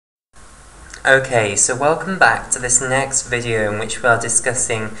Okay, so welcome back to this next video in which we are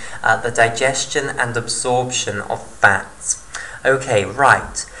discussing the digestion and absorption of fats. Okay,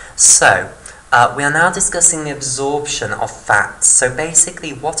 right, so we are now discussing the absorption of fats. So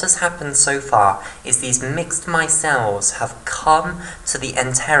basically what has happened so far is these mixed micelles have come to the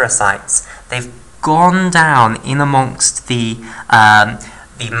enterocytes. They've gone down in amongst the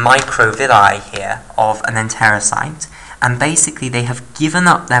microvilli here of an enterocyte, and basically they have given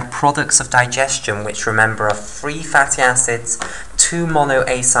up their products of digestion, which remember are 3 fatty acids, 2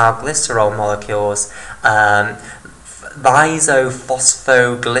 monoacylglycerol molecules,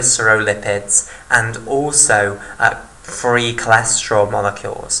 isophosphoglycerolipids, and also 3 cholesterol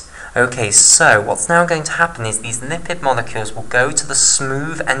molecules. Okay, so what's now going to happen is these lipid molecules will go to the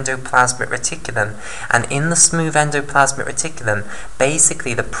smooth endoplasmic reticulum, and in the smooth endoplasmic reticulum,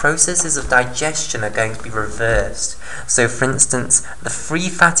 basically the processes of digestion are going to be reversed. So for instance, the 3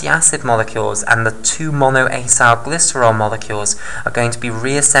 fatty acid molecules and the 2 monoacylglycerol molecules are going to be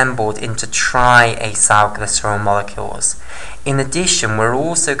reassembled into triacylglycerol molecules. In addition, we're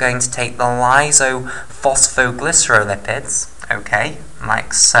also going to take the isophosphoglycerolipids, okay,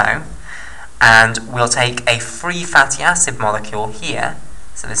 like so, and we'll take a 3 fatty acid molecule here,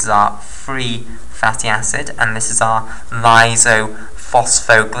 so this is our 3 fatty acid, and this is our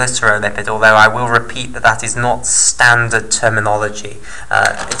isophosphoglycerolipid, although I will repeat that that is not standard terminology.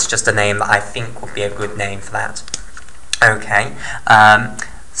 It's just a name that I think would be a good name for that. Okay,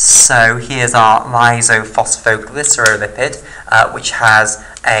 so here's our isophosphoglycerolipid, which has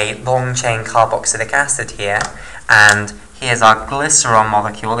a long-chain carboxylic acid here, and here's our glycerol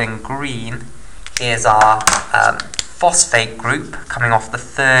molecule in green. Here's our phosphate group coming off the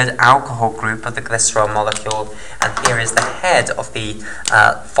 3rd alcohol group of the glycerol molecule, and here is the head of the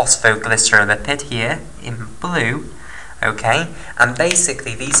phosphoglycerolipid here in blue. Okay, and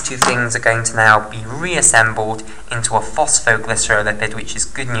basically these two things are going to now be reassembled into a phosphoglycerolipid, which is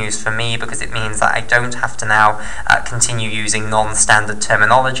good news for me because it means that I don't have to now continue using non-standard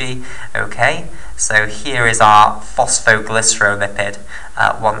terminology. Okay, so here is our phosphoglycerolipid,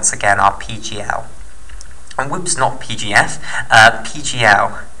 once again our PGL. And whoops, not PGF,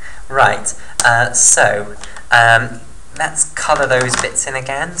 PGL. Right, let's colour those bits in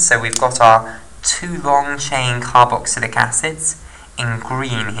again. So we've got our 2 long-chain carboxylic acids in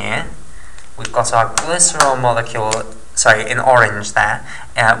green here. We've got our glycerol molecule, sorry, in orange there.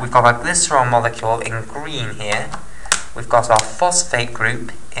 We've got our glycerol molecule in green here. We've got our phosphate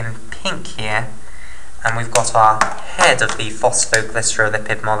group in pink here. And we've got our head of the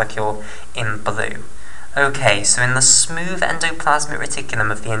phosphoglycerolipid molecule in blue. Okay, so in the smooth endoplasmic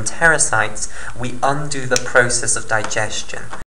reticulum of the enterocytes, we undo the process of digestion.